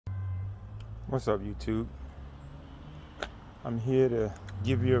What's up, YouTube? I'm here to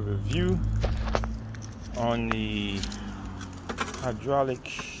give you a review on the hydraulic,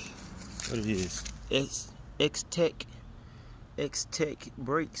 what it is, Xtech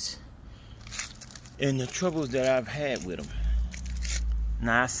brakes and the troubles that I've had with them.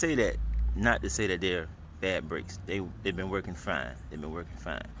 Now I say that not to say that they're bad brakes. They've been working fine.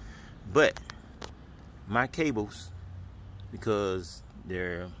 But my cables, because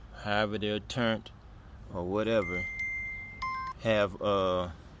they're however they're turned or whatever, have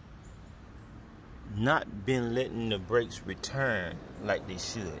not been letting the brakes return like they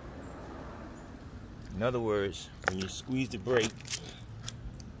should. In other words, when you squeeze the brake,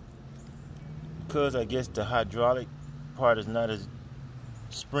 because I guess the hydraulic part is not as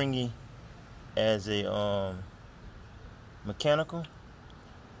springy as a mechanical,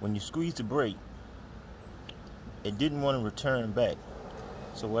 when you squeeze the brake, it didn't want to return back.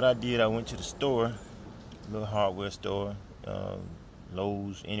 So what I did, I went to the store, a little hardware store,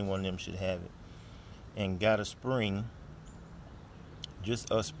 Lowe's, any one of them should have it, and got a spring,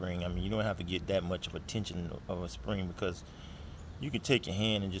 just a spring. I mean, you don't have to get that much of a tension of a spring, because you can take your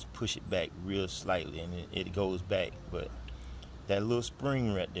hand and just push it back real slightly and it goes back. But that little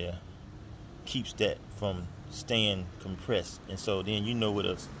spring right there keeps that from staying compressed. And so then, you know, with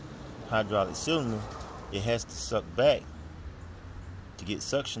a hydraulic cylinder, it has to suck back to get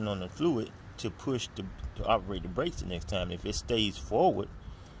suction on the fluid to push to operate the brakes the next time. If it stays forward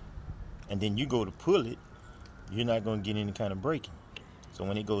and then you go to pull it, you're not going to get any kind of braking. So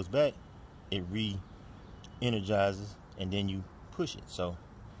when it goes back, it re-energizes and then you push it. So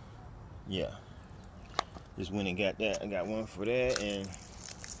yeah, just went and got that. I got one for that and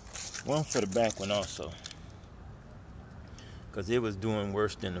one for the back one also, because it was doing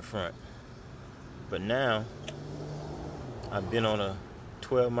worse than the front. But now I've been on a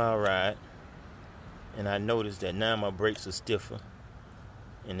 12-mile ride and I noticed that now my brakes are stiffer,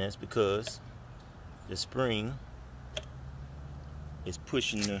 and that's because the spring is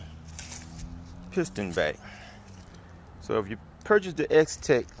pushing the piston back. So if you purchase the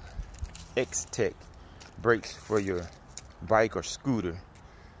Xtech brakes for your bike or scooter,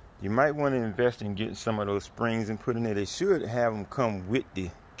 you might want to invest in getting some of those springs and put in there. They should have them come with the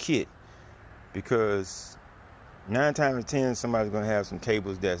kit, because 9 times out of 10 somebody's going to have some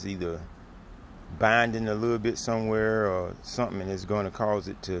cables that's either binding a little bit somewhere or something, and it's going to cause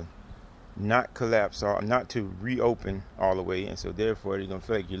it to not collapse or not to reopen all the way, and so therefore they're going to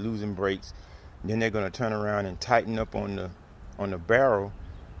feel like you're losing brakes. Then they're going to turn around and tighten up on the barrel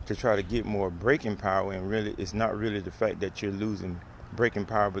to try to get more braking power, and really it's not really the fact that you're losing braking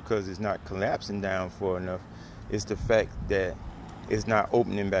power because it's not collapsing down far enough. It's the fact that it's not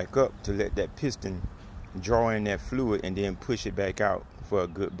opening back up to let that piston draw in that fluid and then push it back out for a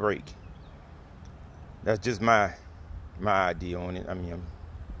good brake. That's just my idea on it. I mean, I'm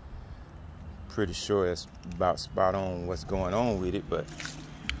pretty sure that's about spot on what's going on with it. But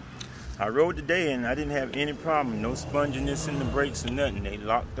I rode today and I didn't have any problem. No sponginess in the brakes or nothing. They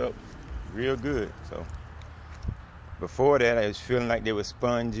locked up real good. So before that, I was feeling like they were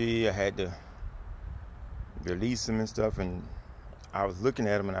spongy. I had to release them and stuff, and I was looking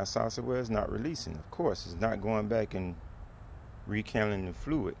at them and I said, well, it's not releasing. Of course, it's not going back and recalling the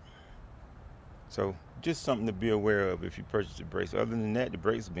fluid. So just something to be aware of if you purchase the brakes. Other than that, the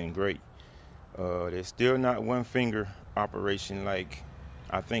brakes have been great. They're still not one finger operation like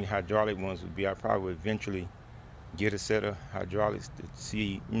I think hydraulic ones would be. I probably would eventually get a set of hydraulics to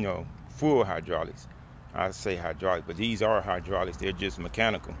see, you know, full hydraulics. I say hydraulic, but these are hydraulics. They're just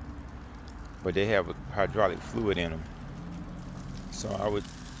mechanical, but they have a hydraulic fluid in them. So I would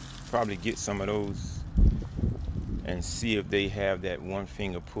probably get some of those and see if they have that one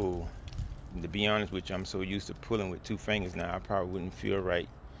finger pull. And to be honest with you, I'm so used to pulling with 2 fingers now, I probably wouldn't feel right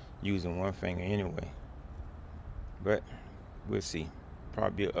using 1 finger anyway. But we'll see.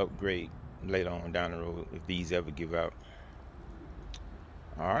 Probably an upgrade later on down the road if these ever give out.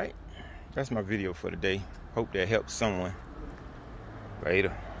 Alright, that's my video for today. Hope that helps someone.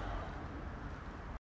 Later.